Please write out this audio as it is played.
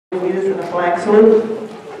Lead us in a flag salute.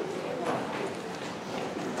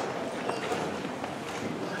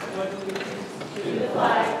 To the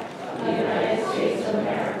flag of the United States of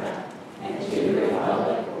America and to the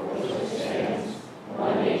republic for which it stands,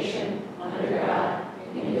 one nation, under God,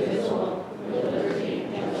 indivisible, with liberty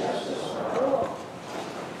and justice for all.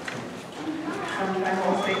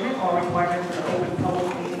 General statement. All requirements of the Open Public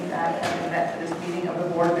Meetings Act have been met for this meeting of the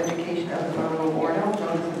Board of Education of the Borough of Oradell.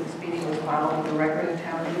 Notice of this meeting was filed with the record of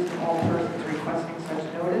town news and all persons requesting such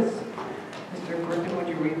notice. Mr. Griffin, would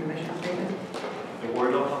you read the mission statement? The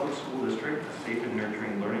Oradell Public School District, a safe and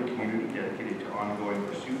nurturing learning community dedicated to ongoing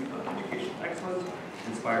pursuit of educational excellence,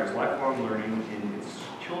 inspires lifelong learning in its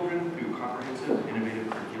children through comprehensive, innovative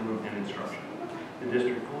curriculum and instruction. The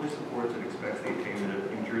district fully supports and expects the attainment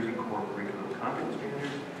of New Jersey core curriculum content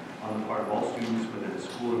standards on the part of all students within a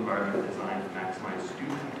school environment designed to maximize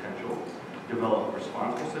student potential, develop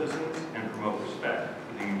responsible citizens, and promote respect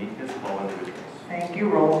for the uniqueness of all individuals. Thank you.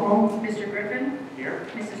 Roll call. Mr. Griffin? Here.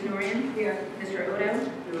 Mrs. Norian? Here. Mr. Oradell?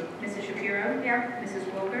 Here. Mrs. Shapiro? Here.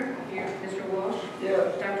 Mrs. Walker? Here. Mr. Walsh?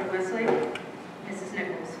 Here. Dr. Wesley? Mrs.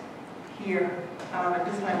 Nichols? Here. At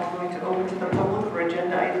this time, we're going to open to the public for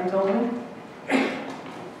agenda items only.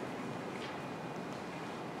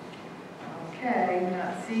 Okay,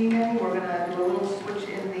 not seeing any. We're going to do a little switch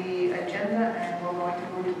in the agenda, and we're going to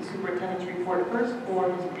move to the superintendent's report first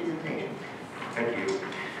for his presentation. Thank you.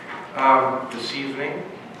 This evening,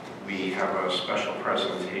 we have a special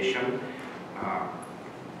presentation.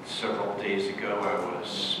 Several days ago, I was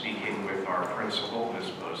speaking with our principal,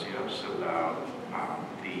 Ms. Bozios, about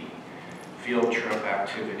the field trip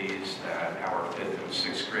activities that our 5th and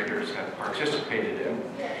 6th graders had participated in.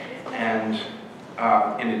 And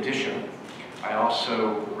in addition, I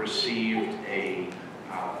also received a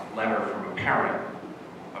letter from a parent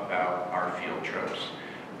about our field trips,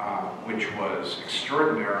 which was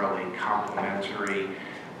extraordinarily complimentary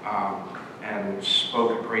and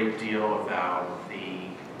spoke a great deal about the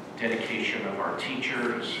dedication of our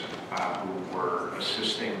teachers who were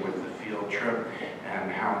assisting with the field trip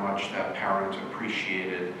and how much that parent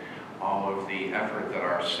appreciated all of the effort that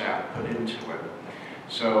our staff put into it.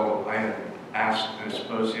 So I had asked Ms.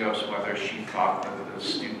 Bozios whether she thought that the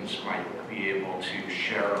students might be able to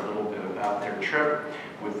share a little bit about their trip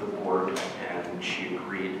with the board, and she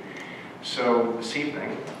agreed. So this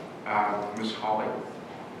evening, Ms. Hawley,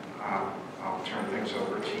 I'll turn things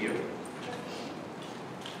over to you.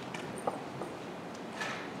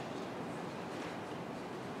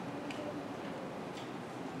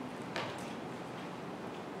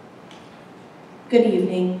 Good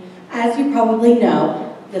evening. As you probably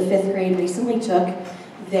know, the 5th grade recently took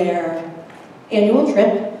their annual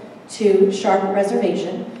trip to Sharp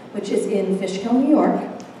Reservation, which is in Fishkill, New York.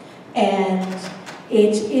 And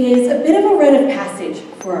it is a bit of a rite of passage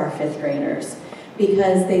for our 5th graders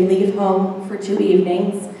because they leave home for 2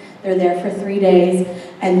 evenings, they're there for 3 days,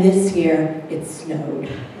 and this year it snowed.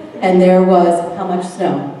 And there was, how much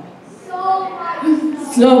snow? So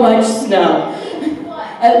much. So much snow.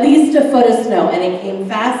 At least a foot of snow, and it came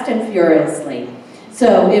fast and furiously.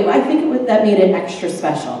 So I think that made it extra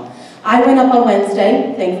special. I went up on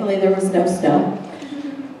Wednesday. Thankfully, there was no snow.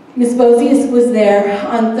 Ms. Bozios was there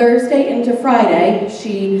on Thursday into Friday.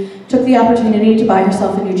 She took the opportunity to buy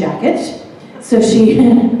herself a new jacket. So she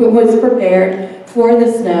was prepared for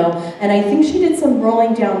the snow. And I think she did some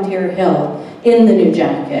rolling down Deer Hill in the new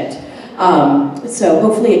jacket. So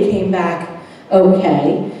hopefully it came back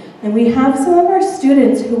okay. And we have some of our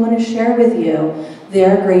students who want to share with you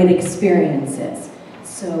their great experiences.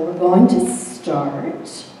 So we're going to start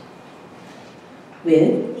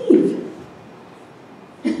with Eve.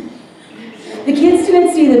 The kids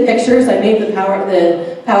didn't see the pictures. I made the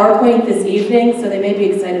PowerPoint this evening, so they may be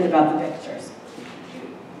excited about the pictures.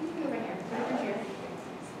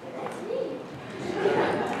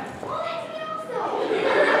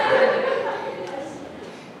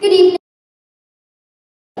 Good evening.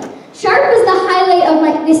 Sharp was the highlight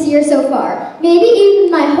of this year so far, maybe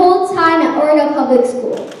even my whole time at Oradell Public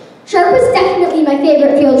School. Sharp was definitely my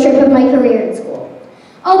favorite field trip of my career in school.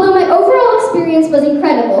 Although my overall experience was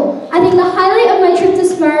incredible, I think the highlight of my trip to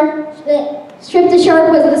Sharp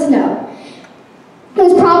was the snow. It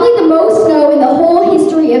was probably the most snow in the whole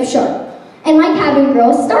history of Sharp, and my cabin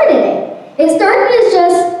girl started it. It started as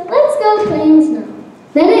just, let's go play in snow.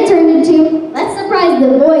 Then it turned into, let's surprise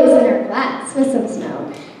the boys in our class with some snow.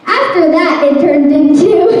 After that, it turned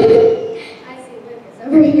into, I see Lucas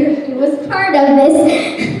over here, he was part of this.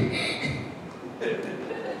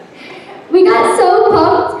 We got so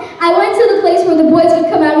pumped, I went to the place where the boys would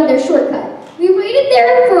come out of their shortcut. We waited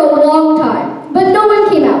there for a long time, but no one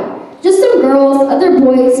came out. Just some girls, other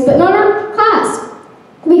boys, but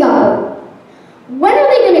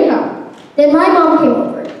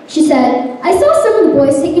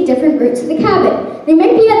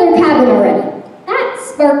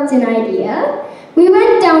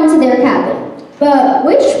their cabin. But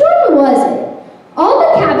which one was it? All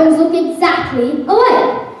the cabins looked exactly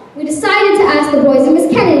alike. We decided to ask the boys in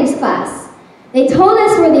Miss Kennedy's class. They told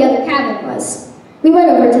us where the other cabin was. We went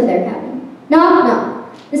over to their cabin. Knock,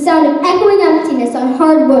 knock. The sound of echoing emptiness on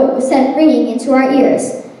hard wood was sent ringing into our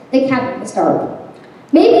ears. The cabin was dark.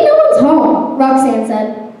 Maybe no one's home, Roxanne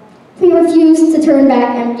said. We refused to turn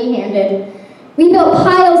back empty-handed. We built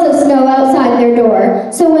piles of snow outside their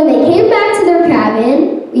door, so when they came back to their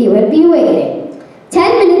cabin, we would be waiting.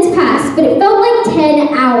 10 minutes passed, but it felt like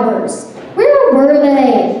 10 hours. Where were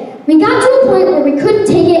they? We got to a point where we couldn't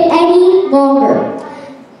take it any longer.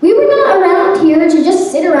 We were not around here to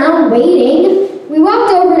just sit around waiting. We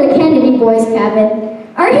walked over to Kennedy Boys' cabin.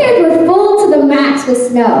 Our hands were full to the max with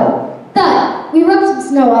snow. Thud, we rubbed some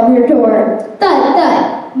snow on their door. Thud,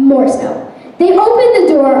 thud, more snow. They opened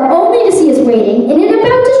the door only to see us waiting, and in about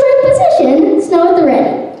to strike position, snow at the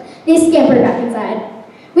ready. They scampered back inside.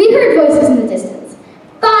 We heard voices in the distance.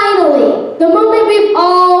 Finally, the moment we've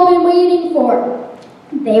all been waiting for.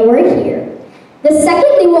 They were here. The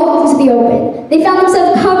second they walked into the open, they found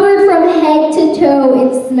themselves covered from head to toe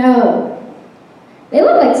in snow. They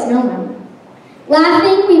looked like snowmen.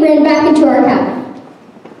 Laughing, we ran back into our cabin.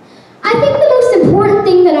 I think the most important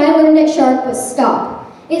thing that I learned at Sharp was STOP.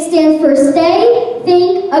 It stands for Stay,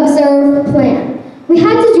 Think, Observe, Plan. We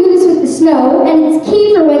had to do this with the snow, and it's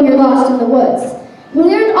key for when you're lost in the woods. We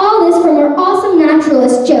learned all this from our awesome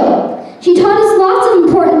naturalist, Jill. She taught us lots of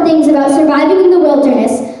important things about surviving in the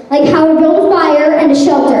wilderness, like how to build a fire and a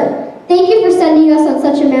shelter. Thank you for sending us on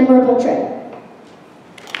such a memorable trip.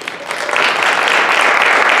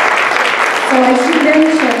 So I should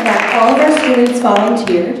mention that all of our students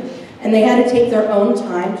volunteered, and they had to take their own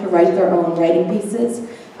time to write their own writing pieces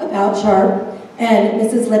about Sharp. And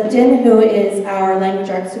Mrs. Lipton, who is our language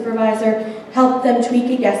arts supervisor, helped them tweak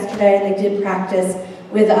it yesterday, and they did practice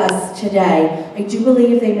with us today. I do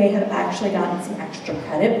believe they may have actually gotten some extra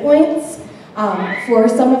credit points for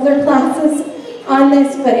some of their classes on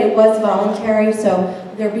this, but it was voluntary,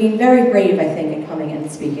 so they're being very brave, I think, in coming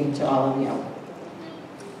and speaking to all of you.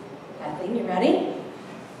 Kathleen, you ready?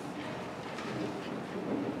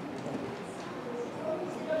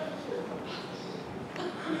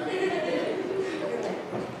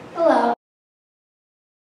 Hello.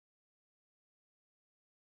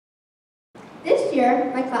 This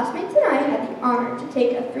year, my classmates and I had the honor to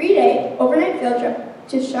take a 3-day overnight field trip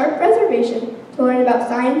to Sharp Reservation to learn about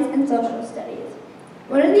science and social studies.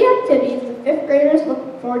 One of the activities the 5th graders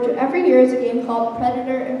look forward to every year is a game called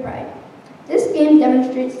Predator and Prey. This game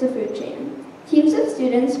demonstrates the food chain. Teams of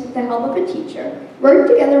students, with the help of a teacher, work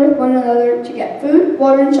together with one another to get food,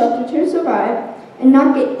 water, and shelter to survive and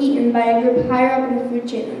not get eaten by a group higher up in the food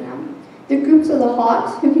chain than them. The groups are the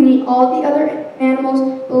hawks, who can eat all the other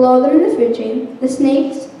animals below them in the food chain, the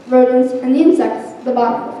snakes, rodents, and the insects at the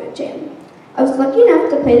bottom of the food chain. I was lucky enough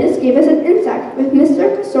to play this game as an insect with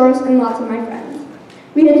Mr. Casaurus and lots of my friends.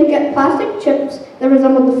 We had to get plastic chips that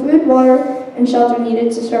resembled the food, water, and shelter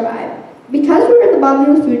needed to survive. Because we were at the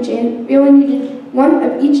bottom of the food chain, we only needed one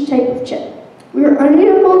of each type of chip. We were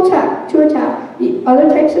unable to attack the other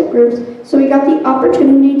types of groups, so we got the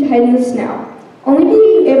opportunity to hide in the snow. Only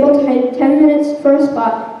being able to hide 10 minutes for a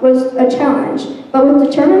spot was a challenge, but with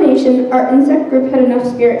determination, our insect group had enough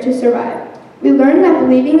spirit to survive. We learned that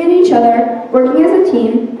believing in each other, working as a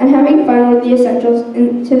team, and having fun were the essentials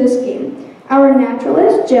to this game. Our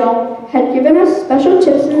naturalist, Jill, had given us special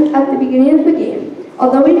chips at the beginning of the game.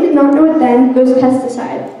 Although we did not know it then, it was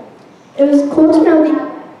pesticide. It was cool to know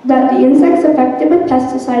that the insects affected with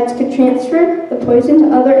pesticides could transfer the poison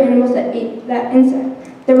to other animals that ate that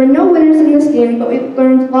insect. There were no winners in this game, but we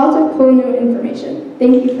learned lots of cool new information.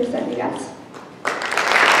 Thank you for sending us.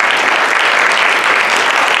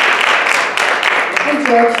 Hey,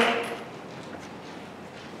 George.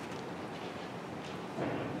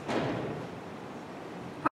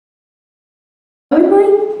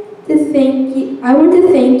 I want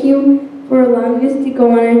to thank you for allowing us to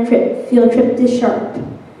go on a field trip to Sharp.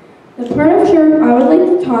 The part of Sharp I would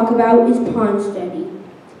like to talk about is pond study.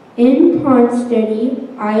 In pond study,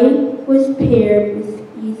 I was paired with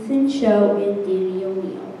Ethan Cho and Danny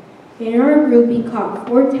O'Neill. In our group, we caught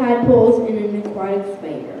 4 tadpoles and an aquatic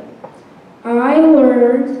spider. I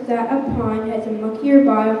learned that a pond has a muckier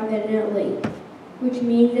bottom than a lake, which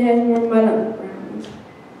means it has more mud on the ground.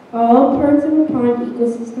 All parts of a pond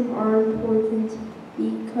ecosystem are important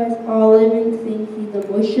because all living things eat the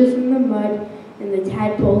moisture from the mud and the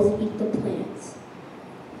tadpoles eat the plants.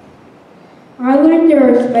 I learned there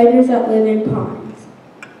are spiders that live in ponds.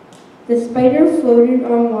 The spider floated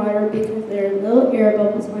on water because there are little air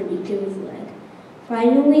bubbles on each of his legs.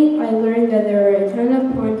 Finally, I learned that there are a ton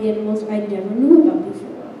of pond animals I never knew about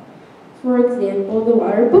before. For example, the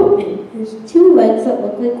water boatman has 2 legs that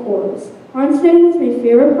look like oars. Pond study was my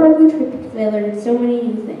favorite part of the trip because I learned so many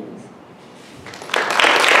new things.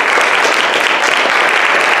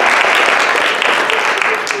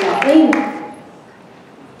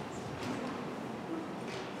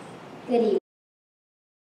 Good evening.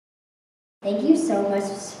 Thank you so much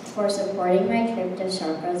for supporting my trip to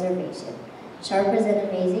Sharp Reservation. Sharp was an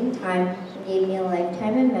amazing time and gave me a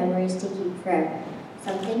lifetime of memories to keep forever.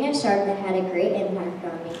 Something at Sharp that had a great impact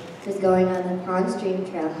on me was going on the Pond Stream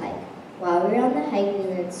Trail hike. While we were on the hike, we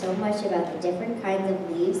learned so much about the different kinds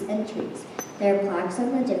of leaves and trees. There are plaques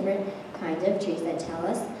on the different kinds of trees that tell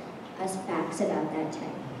us facts about that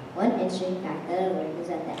type. One interesting fact that I learned is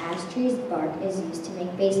that the ash tree's bark is used to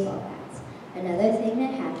make baseball bats. Another thing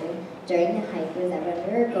that happened during the hike was that when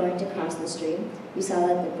we were going to cross the stream, we saw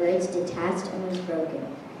that the bridge detached and was broken.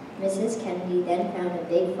 Mrs. Kennedy then found a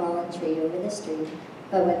big fallen tree over the stream,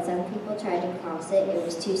 but when some people tried to cross it, it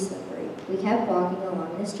was too slippery. We kept walking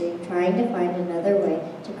along the stream, trying to find another way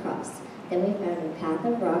to cross. Then we found a path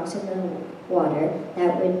of rocks in the water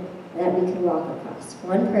that we could walk across.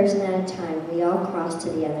 One person at a time, we all crossed to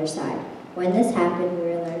the other side. When this happened, we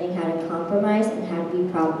were learning how to compromise and how to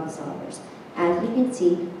be problem solvers. As you can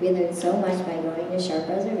see, we learned so much by going to Sharp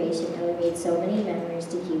Reservation, and we made so many memories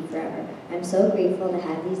to keep forever. I'm so grateful to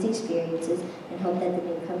have these experiences and hope that the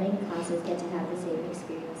new coming classes get to have the same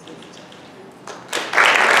experiences too.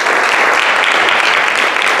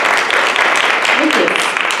 Thank you.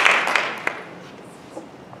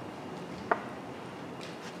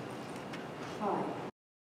 Hi.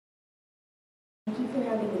 Thank you for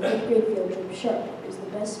having a fifth grade field trip. Sharp is the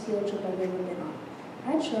best field trip I've ever been on.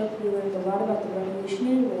 At Sharp, we learned a lot about the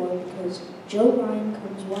Revolutionary War because Joe Ryan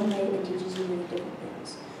comes one night and teaches you many different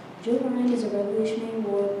things. Joe Ryan is a Revolutionary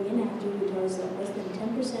War reenactor who tells us that less than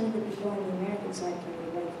 10% of the people on the American side carry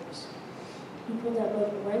rifles. He pulled out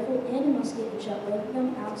both a rifle and a musket and shot both of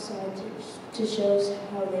them outside to show us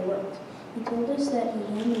how they worked. He told us that he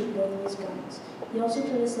handmade both of his guns. He also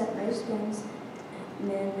told us that most guns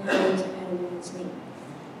men had a woman's name.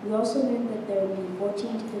 We also learned that there would be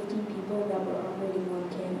 14 to 15 people that were operating one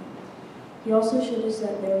cannon. He also showed us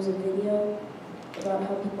that there was a video about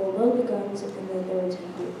how people load the guns and that there were 10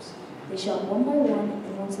 groups. They shot one by one,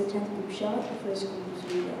 and once the 10th group shot, the first group was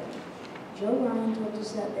reloaded. Joe Ryan told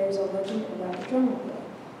us that there is a legend about a drummer boy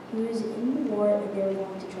who was in the war and they were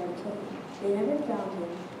going to try to kill him. They never found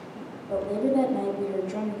him, but later that night we heard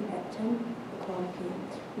drumming at 10 o'clock p.m.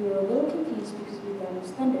 We were a little confused because we thought it was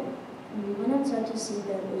thunder. And we went outside to see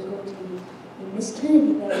that it was going to be a Miss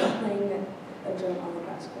Kennedy that was playing a drum on the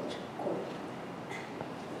basketball court.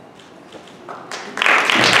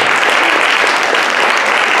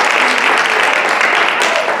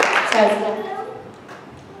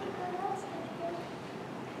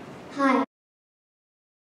 Hi.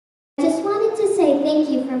 I just wanted to say thank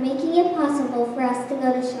you for making it possible for us to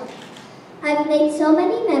go to Sharp. I've made so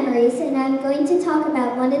many memories, and I'm going to talk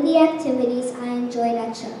about one of the activities I enjoyed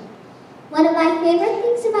at Sharp. One of my favorite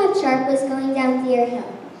things about Sharp was going down Deer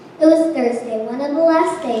Hill. It was Thursday, one of the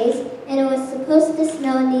last days, and it was supposed to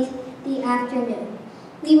snow in the afternoon.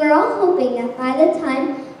 We were all hoping that by the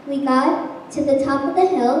time we got to the top of the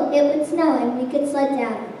hill, it would snow and we could sled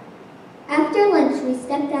down it. After lunch, we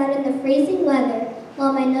stepped out in the freezing weather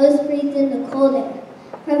while my nose breathed in the cold air.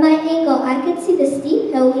 From my angle, I could see the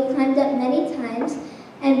steep hill we climbed up many times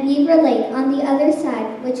and Beaver Lake on the other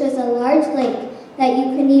side, which was a large lake that you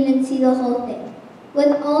couldn't even see the whole thing.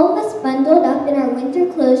 With all of us bundled up in our winter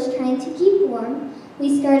clothes trying to keep warm,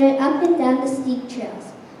 we started up and down the steep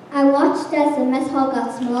trails. I watched as the mess hall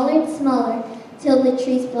got smaller and smaller till the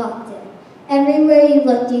trees blocked it. Everywhere you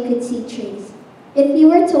looked, you could see trees. If you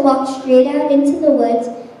were to walk straight out into the woods,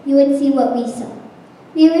 you would see what we saw.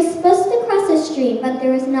 We were supposed to cross a stream, but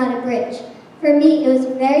there was not a bridge. For me, it was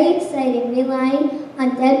very exciting relying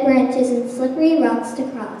on dead branches and slippery rocks to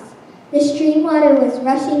cross. The stream water was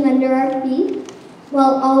rushing under our feet,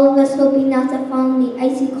 while all of us hoping not to fall in the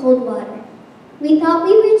icy cold water. We thought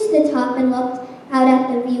we reached the top and looked out at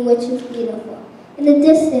the view, which was beautiful. In the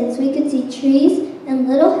distance, we could see trees and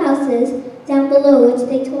little houses down below, which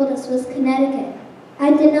they told us was Connecticut.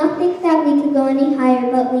 I did not think that we could go any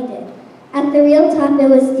higher, but we did. At the real top, it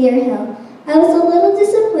was Deer Hill. I was a little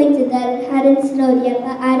disappointed that it hadn't snowed yet,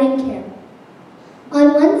 but I didn't care.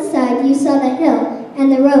 On one side, you saw the hill and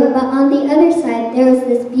the road, but on the other side, there was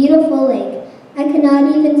this beautiful lake. I could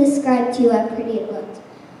not even describe to you how pretty it looked.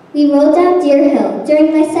 We rolled down Deer Hill.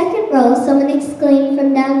 During my second roll, someone exclaimed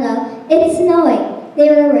from down low, "It's snowing." They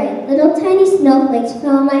were right. Little tiny snowflakes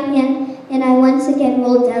fell on my hand and I once again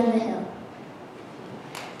rolled down the hill.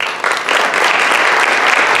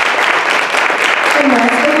 And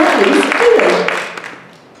last but not least, Haley.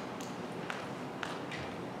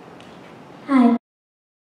 Hi.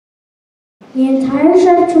 The entire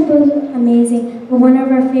sharp trip was amazing, but one of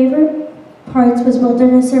our favorite parts was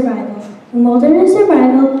wilderness survival. In wilderness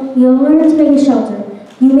survival, you'll learn to make a shelter.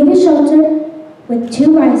 You make a shelter with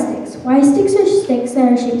 2 Y sticks. Y sticks are sticks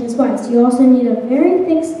that are shaped as Y, so you also need a very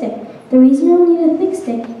thick stick. The reason you'll need a thick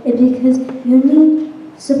stick is because you need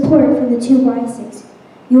support for the 2 Y sticks.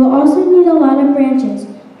 You will also need a lot of branches.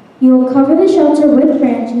 You will cover the shelter with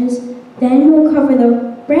branches, then you will cover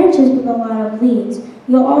the branches with a lot of leaves.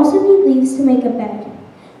 You'll also need leaves to make a bed.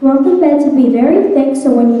 You want the bed to be very thick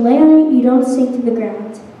so when you lay on it, you don't sink to the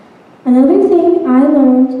ground. Another thing I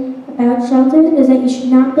learned about shelters is that you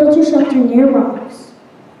should not build your shelter near rocks.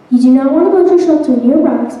 You do not want to build your shelter near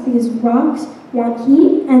rocks because rocks want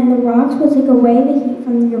heat and the rocks will take away the heat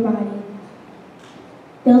from your body.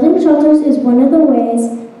 Building shelters is one of the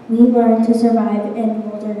ways we learn to survive in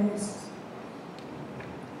wilderness.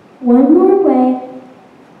 One more way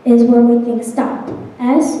is when we think stop.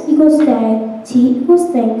 S equals stay, T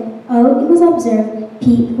equals think, O equals observe,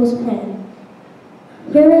 P equals plan.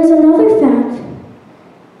 Here is another fact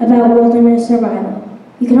about wilderness survival.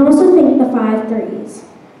 You can also think the 5 threes.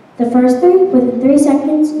 The first 3, within 3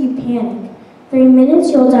 seconds, you panic. 3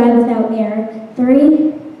 minutes, you'll die without air.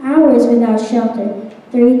 3 hours without shelter.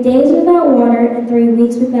 3 days without water, and 3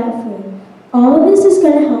 weeks without food. All of this is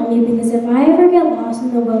going to help me because if I ever get lost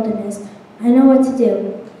in the wilderness, I know what to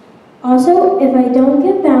do. Also, if I don't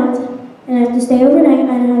get found and I have to stay overnight,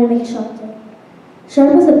 I know how to make a shelter.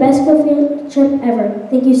 Sharp was the best field trip ever.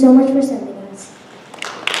 Thank you so much for sending us.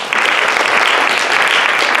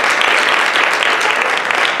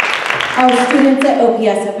 Our students at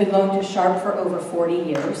OPS have been going to Sharp for over 40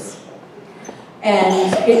 years.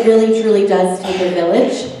 And it really, truly does take a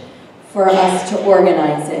village for us to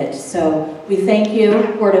organize it. So we thank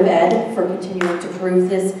you, Board of Ed, for continuing to approve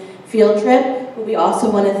this field trip. But we also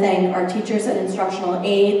want to thank our teachers and instructional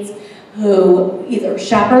aides who either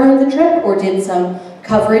chaperoned the trip or did some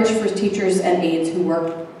coverage for teachers and aides who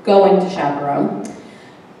were going to chaperone.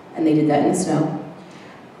 And they did that in the snow.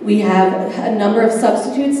 We have a number of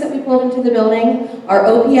substitutes that we pulled into the building. Our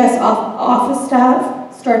OPS office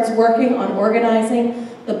staff starts working on organizing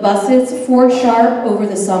the buses for Sharp over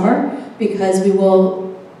the summer because we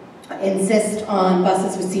will insist on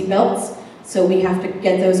buses with seat belts. So we have to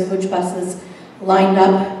get those coach buses lined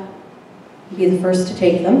up, be the first to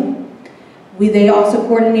take them. They also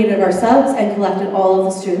coordinated our subs and collected all of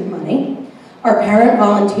the student money. Our parent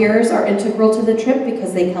volunteers are integral to the trip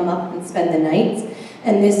because they come up and spend the nights.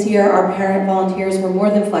 And this year our parent volunteers were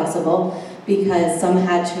more than flexible because some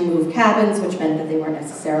had to move cabins, which meant that they weren't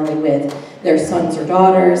necessarily with their sons or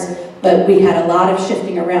daughters, but we had a lot of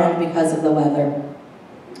shifting around because of the weather.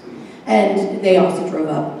 And they also drove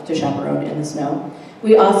up to chaperone in the snow.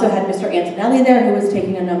 We also had Mr. Antonelli there who was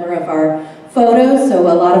taking a number of our photos, so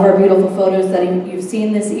a lot of our beautiful photos that you've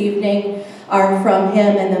seen this evening are from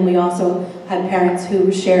him, and then we also had parents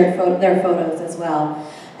who shared their photos as well.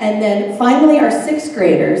 And then finally our 6th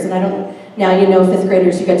graders, and now you know 5th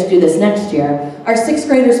graders, you get to do this next year, our 6th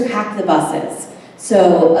graders pack the buses.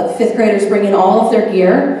 So 5th graders bring in all of their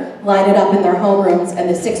gear, line it up in their homerooms, and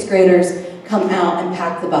the 6th graders come out and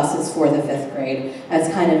pack the buses for the 5th grade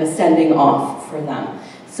as kind of a sending off for them.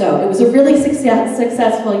 So it was a really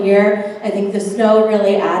successful year. I think the snow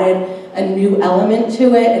really added a new element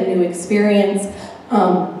to it, a new experience.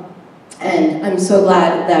 And I'm so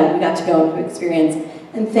glad that we got to go and experience.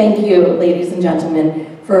 And thank you, ladies and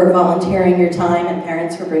gentlemen, for volunteering your time and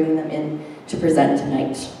parents for bringing them in to present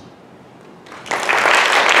tonight.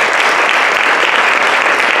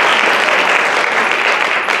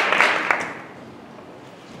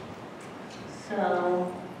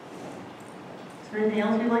 So, is there anything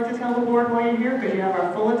else you'd like to tell the board while you're here? Because you have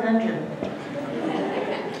our full attention.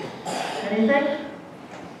 Anything?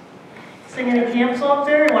 Sing any camp songs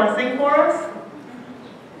there? You want to sing for us?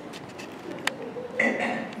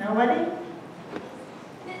 Nobody?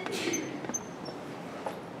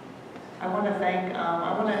 I want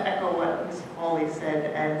to echo what Ms. Hawley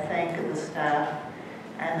said and thank the staff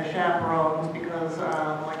and the chaperones because,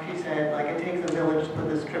 like she said, it takes a village to put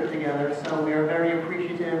this trip together. So we are very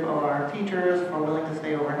appreciative of our teachers for willing to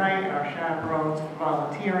stay overnight, our chaperones for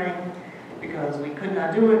volunteering, because we could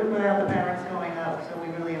not do it without the parents going up. So we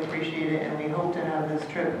really appreciate it, and we hope to have this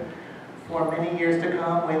trip for many years to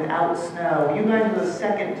come without snow. You guys were the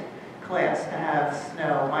 2nd class to have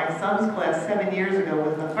snow. My son's class 7 years ago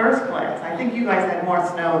was the 1st class. I think you guys had more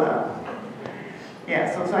snow though.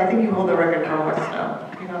 Yeah, so I think you hold the record for what snow.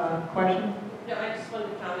 You have a question? No, I just wanted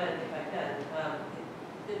to comment, if I can.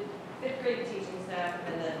 The fifth grade teaching staff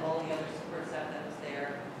and then all the other support staff that was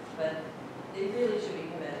there, but they really should be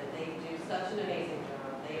commended. They do such an amazing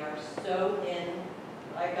job. They are so in.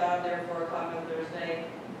 I got up there at 4 o'clock on Thursday.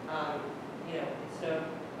 You know, it snowed a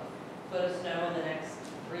foot of snow in the next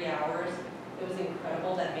 3 hours. It was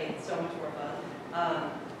incredible. That made it so much more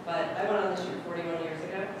fun. But I went on this shoot 41 years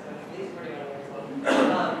ago, so at least 41 years old.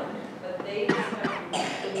 But they just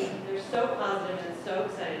they're so positive and so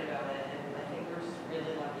excited about it, and I think we're just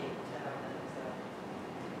really lucky to have them.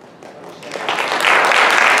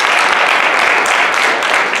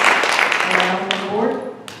 Anyone else on the board?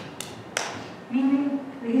 Me,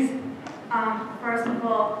 please. First of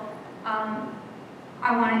all,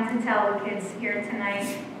 I wanted to tell the kids here tonight,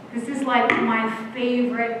 this is like my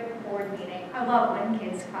favorite board meeting. I love when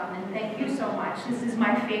kids come, and thank you so much. This is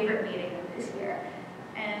my favorite meeting of this year.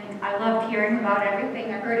 And I loved hearing about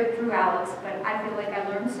everything. I heard it through Alex, but I feel like I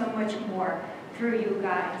learned so much more through you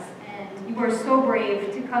guys. And you were so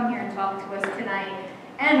brave to come here and talk to us tonight.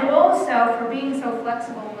 And also for being so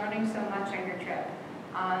flexible and learning so much on your trip.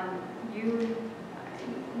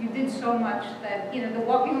 You did so much that, you know, the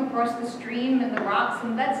walking across the stream and the rocks,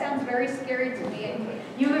 and that sounds very scary to me. And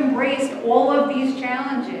you embraced all of these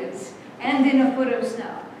challenges and in a foot of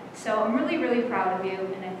snow. So I'm really, really proud of you,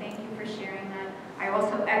 and I thank you for sharing that. I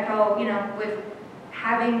also echo, you know, with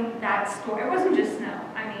having that story. It wasn't just snow.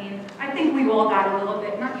 I mean, I think we all got a little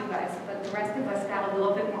bit, not you guys, but the rest of us got a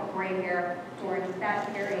little bit more gray hair during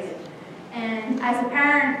that period. And as a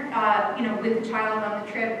parent, you know, with a child on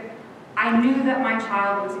the trip, I knew that my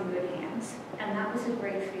child was in good hands, and that was a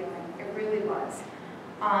great feeling. It really was.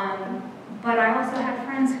 But I also had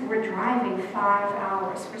friends who were driving 5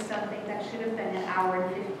 hours for something that should have been an hour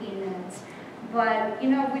and 15 minutes. But, you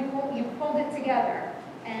know, you pulled it together.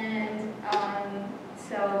 And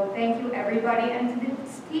so thank you, everybody. And to the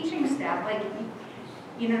teaching staff, like,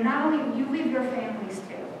 you know, not only you leave your families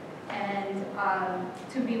too, and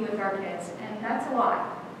to be with our kids. And that's a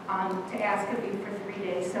lot. To ask of you for 3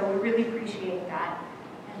 days, so we really appreciate that.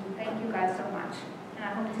 And thank you guys so much. And I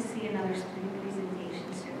hope to see another student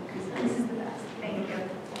presentation soon, because this is the best. Thank you.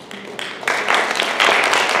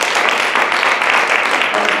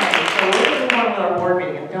 Okay, so we're going to move on with our board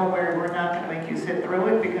meeting, and don't worry, we're not going to make you sit through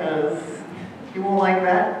it because you won't like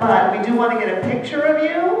that, but we do want to get a picture of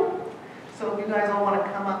you. So if you guys all want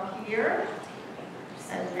to come up here,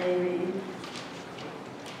 and maybe...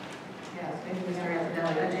 Yes, maybe Mr.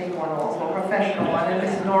 Antonelli can take one also, a professional one, and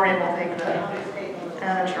Mrs. Noreen will take the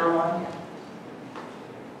amateur one.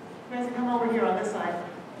 You guys come over here on this side,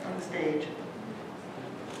 on the stage.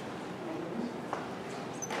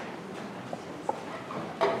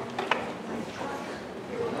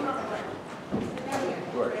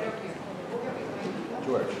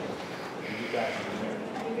 George, you got it.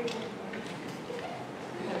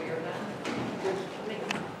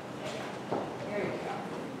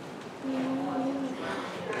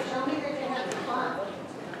 Show me that you had fun.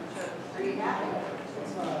 Are you happy?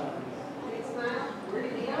 Big smile. Where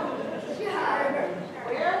did he go? Sharp.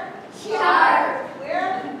 Where? Sharp. Where?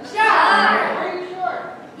 Sharp. Are you sure?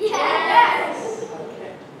 Yes.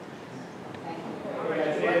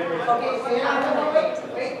 Okay, stand.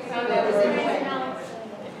 Wait. Stand up.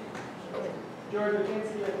 George, I can't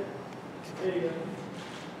see it. There you go.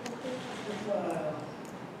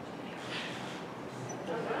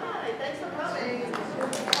 Thanks for coming.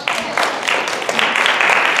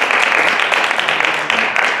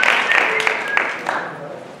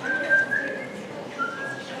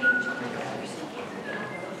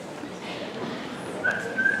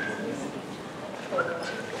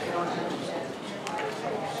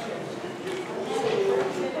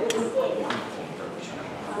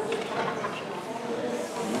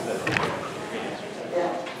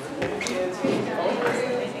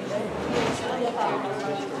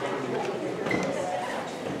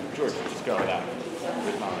 George, just go with that.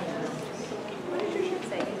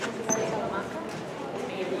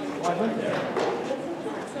 Well, I went there.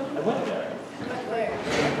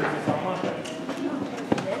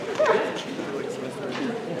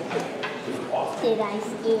 Did I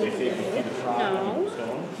see They say if you see the frog on the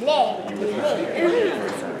stone, Bleh. you would have to.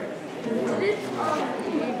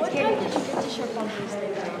 What time did you get to Sharp on Thursday?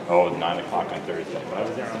 Oh, 9 o'clock on Thursday. But I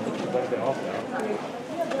was there on Wednesday also.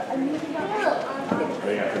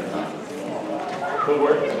 They got it. Good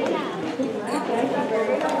work.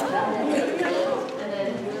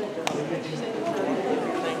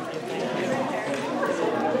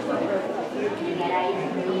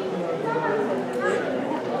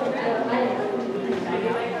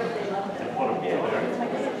 What a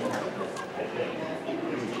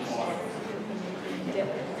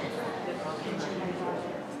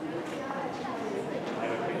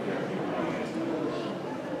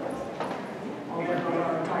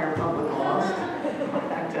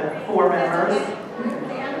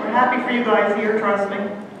for you guys here, trust me.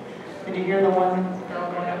 Did you hear the one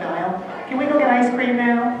girl going up the aisle? Can we go get ice cream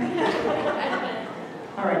now?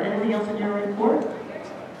 All right, anything else in your report?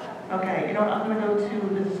 Okay, you know what, I'm going to go to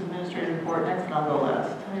business administrative report next, and I'll go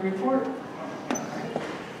last. Any report?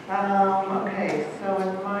 Okay, so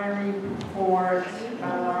in my report,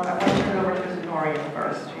 I want to turn it over to Mrs. Norian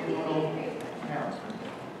first. She has a little announcement.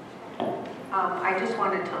 I just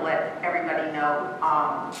wanted to let everybody know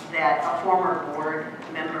that a former board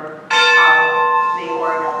member of the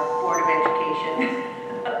Oradell Board of Education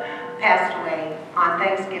passed away on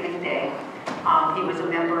Thanksgiving Day. He was a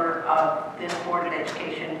member of this Board of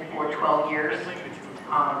Education for 12 years.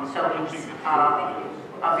 So he's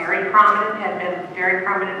a very prominent, had been a very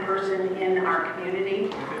prominent person in our community.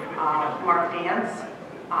 Mark Dance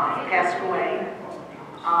passed away.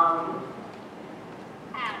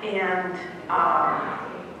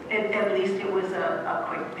 At least it was a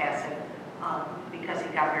quick passing because he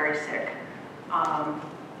got very sick.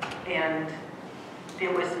 And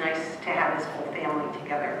it was nice to have his whole family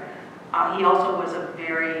together. He also was a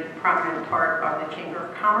very prominent part of the Chamber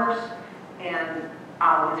of Commerce, and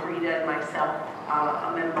with Rita and myself,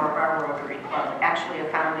 a member of our Rotary Club, actually a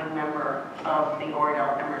founding member of the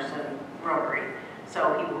Oradell Emerson Rotary.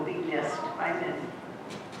 So he will be missed by many.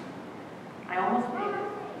 I almost made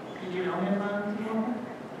it. Did you know him, Susan?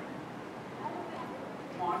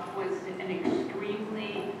 Mark was an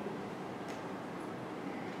extremely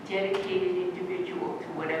dedicated individual to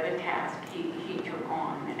whatever task he took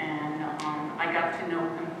on, and I got to know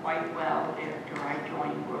him quite well after I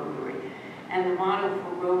joined Rotary. And the motto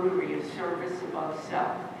for Rotary is service above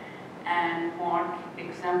self, and Mark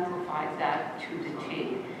exemplified that to the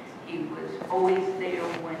T. He was always there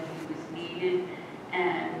when he was needed,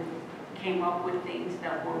 and came up with things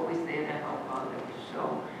that were always there to help others.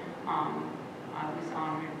 So I was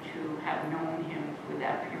honored to have known him for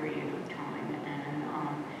that period of time,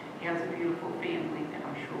 and he has a beautiful family that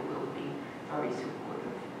I'm sure will be very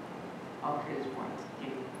supportive of his wife.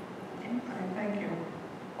 Thank you.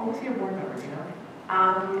 What was he a board member, do you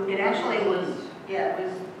know? It actually was, yeah, it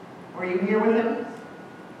was. Were you here with him?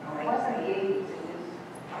 It wasn't the 80s,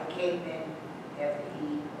 I came in after he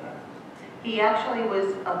left. He actually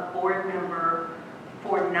was a board member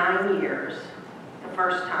for 9 years, the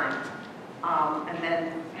first time, and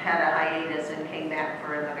then had a hiatus and came back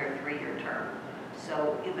for another 3-year term.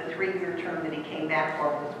 So in the 3-year term that he came back for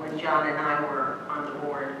was when John and I were on the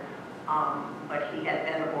board, but he had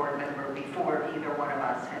been a board member before either one of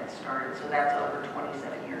us had started, so that's over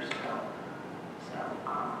 27 years ago. So,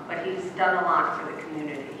 but he's done a lot for the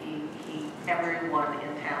community. Everyone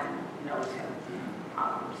in town knows him.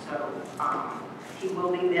 He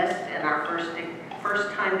will be missed, and our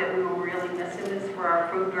first time that we will really miss him is for our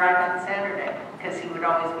food drive on Saturday, because he would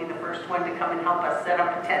always be the first one to come and help us set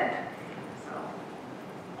up a tent. So.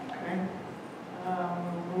 Okay.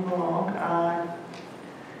 We'll move along.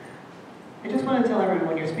 I just want to tell everyone,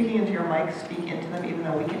 when you're speaking into your mic, speak into them, even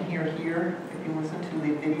though we can hear here. If you listen to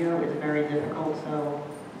the video, it's very difficult, so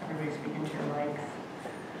everybody speak into your mics.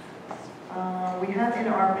 We have in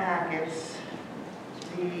our packets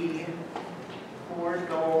the board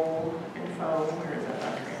goal info. Where is that,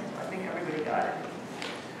 Dr. Ansel? I think everybody got it.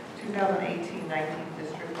 2018-19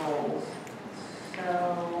 district goals.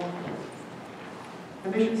 So the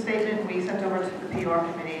mission statement we sent over to the PR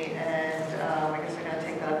committee, and I guess I'm going to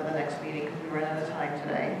take that up at the next meeting because we ran out of time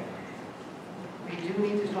today. We do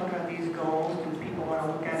need to talk about these goals. Do people want to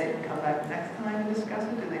look at it and come back next time and discuss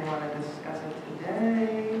it? Do they want to discuss it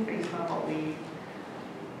today based on what we,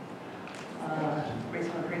 based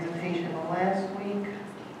on the presentation last week?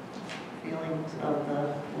 Feelings of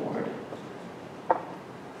the board.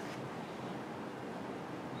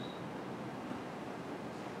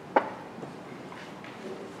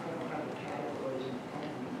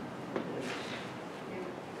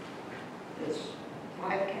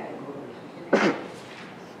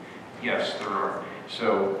 Yes, there are.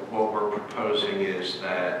 So what we're proposing is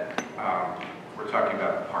that we're talking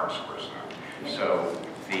about the parts course now. So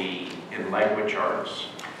in language arts,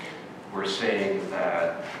 we're saying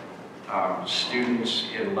that students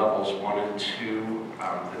in levels 1 and 2,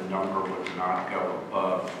 the number would not go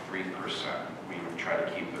above 3%. We would try to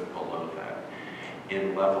keep it below that.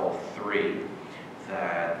 In level 3,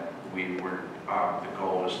 that we were, the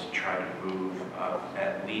goal is to try to move up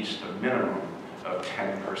at least a minimum of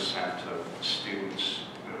 10% of students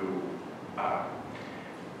who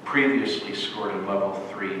previously scored in level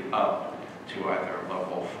 3 up to either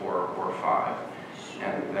level 4 or 5.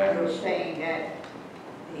 And then you're saying that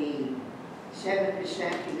the 7%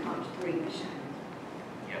 becomes 3%.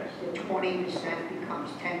 Yes. The 20% becomes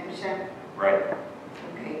 10%. Right.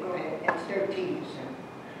 Okay, go ahead. It's 13%.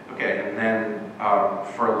 Okay, and then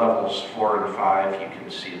for levels 4 and 5, you can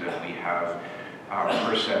see that we have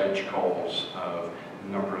percentage goals of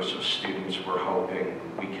numbers of students. We're hoping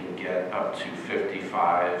we can get up to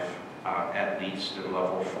 55 at least in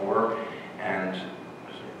level 4. And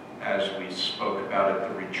as we spoke about at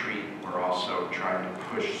the retreat, we're also trying to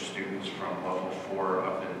push students from level 4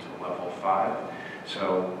 up into level 5.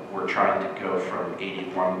 So we're trying to go from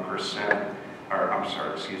 81%, or I'm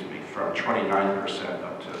sorry, excuse me, from 29%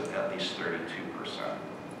 up to at least 32%.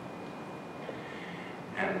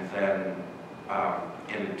 And then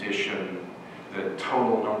in addition, the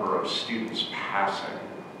total number of students passing,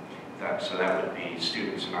 so that would be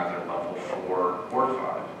students in either level 4 or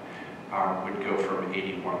 5, would go from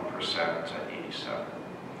 81% to 87%.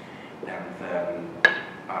 And then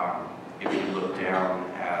if you look down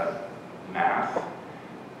at math,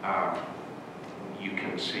 you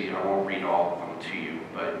can see, I won't read all of them to you,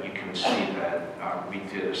 but you can see that we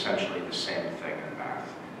did essentially the same thing in math.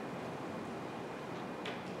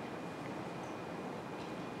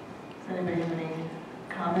 Does anybody have any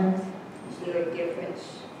comments? Is there a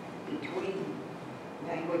difference between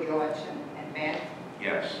language arts and math?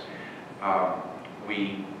 Yes.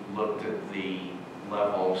 We looked at the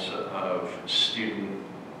levels of student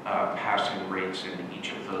passing rates in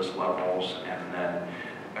each of those levels and then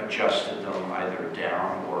adjusted them either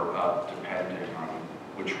down or up depending on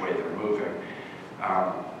which way they're moving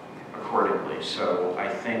accordingly. So I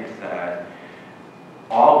think that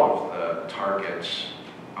all of the targets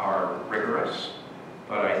are rigorous,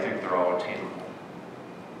 but I think they're all attainable.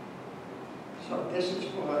 So this is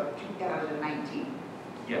for 2019?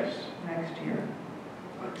 Yes. Next year.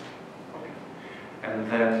 Okay. And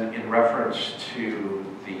then in reference to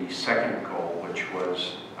the second goal, which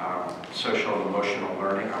was social and emotional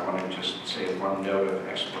learning, I want to just say one note of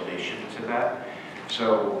explanation to that.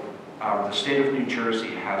 So the state of New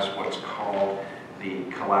Jersey has what's called the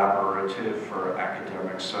Collaborative for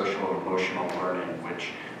Academic, Social, and Emotional Learning,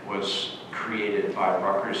 which was created by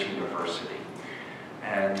Rutgers University.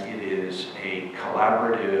 And it is a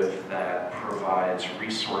collaborative that provides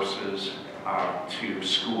resources to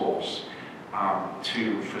schools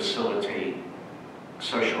to facilitate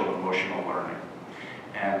social and emotional learning.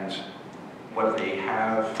 And what they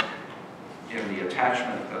have in the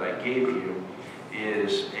attachment that I gave you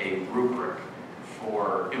is a rubric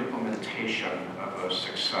for implementation of a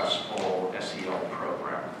successful SEL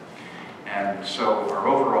program. And so our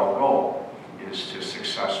overall goal is to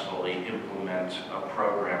successfully implement a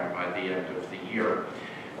program by the end of the year.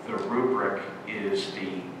 The rubric is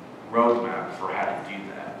the roadmap for how to do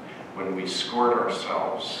that. When we scored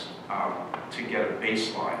ourselves to get a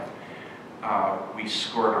baseline, we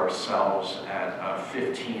scored ourselves at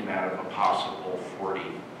 15 out of a possible 40.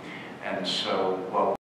 And so what